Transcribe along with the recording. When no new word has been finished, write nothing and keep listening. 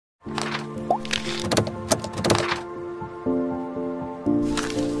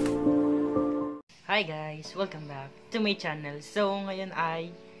Hi guys! Welcome back to my channel. So, ngayon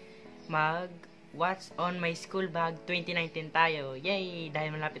ay What's on my school bag 2019 tayo. Yay!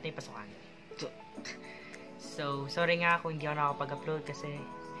 Dahil malapit na yung pasukan. So, sorry nga kung hindi ako nakapag-upload kasi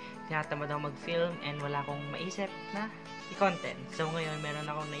tinatamad ako mag-film and wala akong maisip na i-content. So, ngayon meron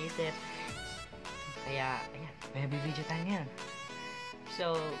akong naisip. Kaya, ayan. May video tayo ngayon.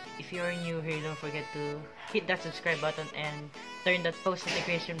 So, if you're new here, don't forget to hit that subscribe button and turn that post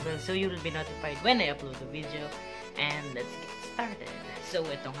notification bell so you will be notified when I upload the video. And let's get started. So,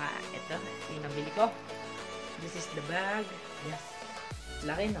 ito yung nabili ko. This is the bag. Yes.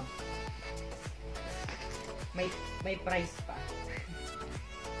 Laki, no? May price pa.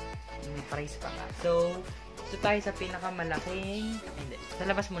 May price pa ka. So, ito tayo sa pinakamalaking. Hindi. Sa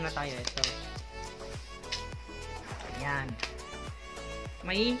labas muna tayo. Ito. Ayan.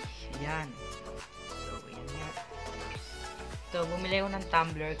 Ayan. So, ayan nga. So, bumili ako ng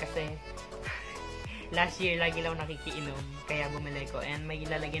tumbler kasi last year, lagi lang nakikiinom. Kaya bumili ko. And may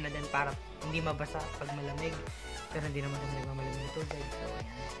ilalagay na din para hindi mabasa pag malamig. Pero hindi naman kami nagmamalamig na tubig. So,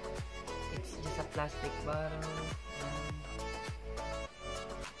 ayan. It's just a plastic bottle.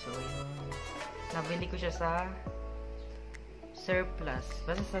 So, yun. Nabili ko siya sa surplus.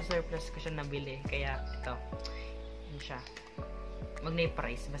 Basta sa surplus ko siya nabili. Kaya, ito. Yun siya. Wag na yung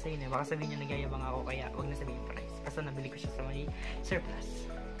price. Basta yun eh. Baka sabihin nyo nagyayabang ako. Kaya, wag na sabihin yung price. Basta nabili ko siya sa may surplus.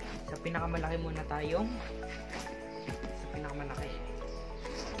 Sa pinakamalaki muna tayong sa pinakamalaki.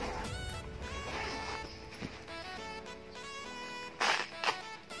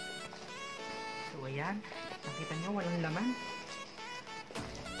 So, ayan. Nakita nyo, walang laman.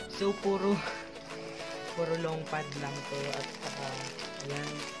 So, puro long pad lang to. At saka,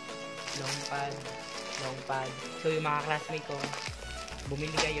 ayan. Long pad. So, yung mga classmate ko,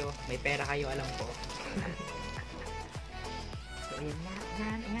 bumili kayo. May pera kayo, alam ko. So, ayan na.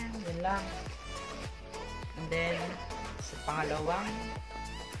 Yan lang. And then, sa pangalawang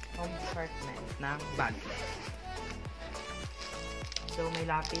compartment ng bag. So, may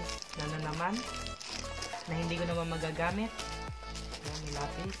lapis na naman na hindi ko naman magagamit. Ayan, may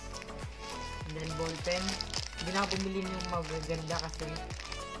lapis. And then, ball pen. Hindi na ako bumili yung magaganda kasi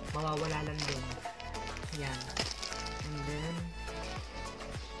mawawala lang din. Yan. And then,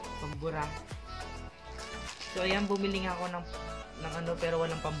 pambura. So, ayan, bumili nga ako ng ano, pero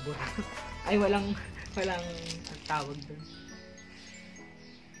walang pambura. Ay, walang tawag dun.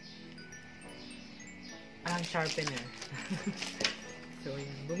 Sharpener. So,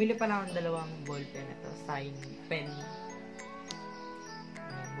 ayan. Bumili pa lang ng dalawang ball pen. Ito, sign pen.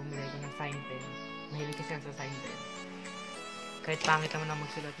 Ayan, bumili ko ng sign pen. Mahilig kasi sa sign pen. Kahit pangit naman ang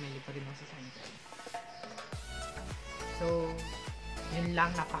magsulat, mahilig pa rin ako sa sign pen. So, yun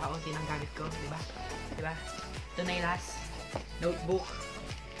lang, napakaunti ng gamit ko, diba? Ito na yung last notebook.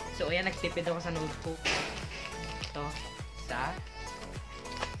 So, ayan, nagtipid ako sa notebook. Ito, sa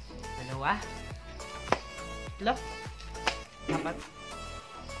dalawa, tatlo, apat.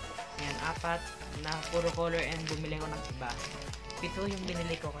 Ayan, apat na puro color and bumili ko ng iba. Ito yung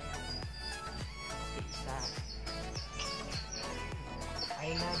binili ko kaya. Isa.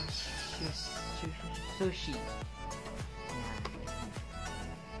 I love sushi.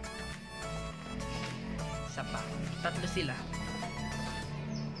 Isa pa. Tatlo sila.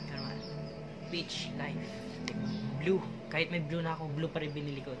 Beach life. Blue. Kahit may blue na ako, blue pa rin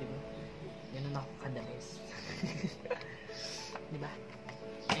binili ko, diba? Ganun ako kadalas. Diba?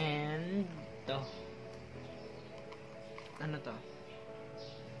 And to. Ano to?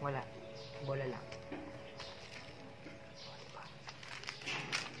 Wala. Bola lang.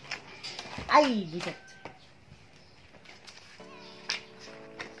 Ay! Bigat!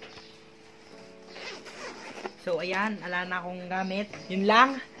 So, ayan. Ala na akong gamit. Yun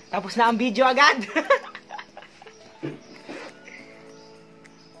lang. Tapos na ang video agad.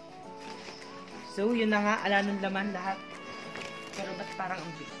 So, yun na nga. Ala ng laman lahat. Pero ba't parang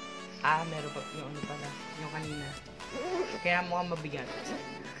ang bigat? Meron pa. Yung ano pala. Yung kanina. Kaya mukhang mabigat.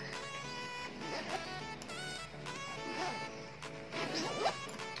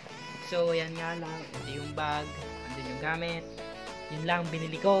 So, ayan nga lang. Ito yung bag. Andun yung gamit. Yun lang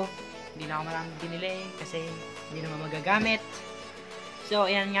binili ko. Hindi na ako maraming binili kasi hindi naman magagamit. So,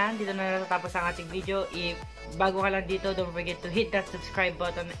 ayan nga. Dito na natatapos ang ating video. If bago ka lang dito, don't forget to hit that subscribe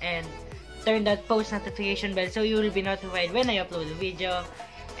button and turn that post notification bell so you will be notified when I upload the video.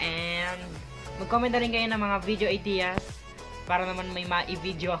 And mag-comment na rin kayo ng mga video ideas para naman may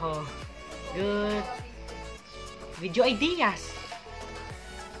ma-i-video ako. Good. Video ideas.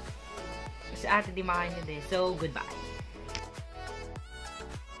 Kasi ate di makain nyo din. So, goodbye.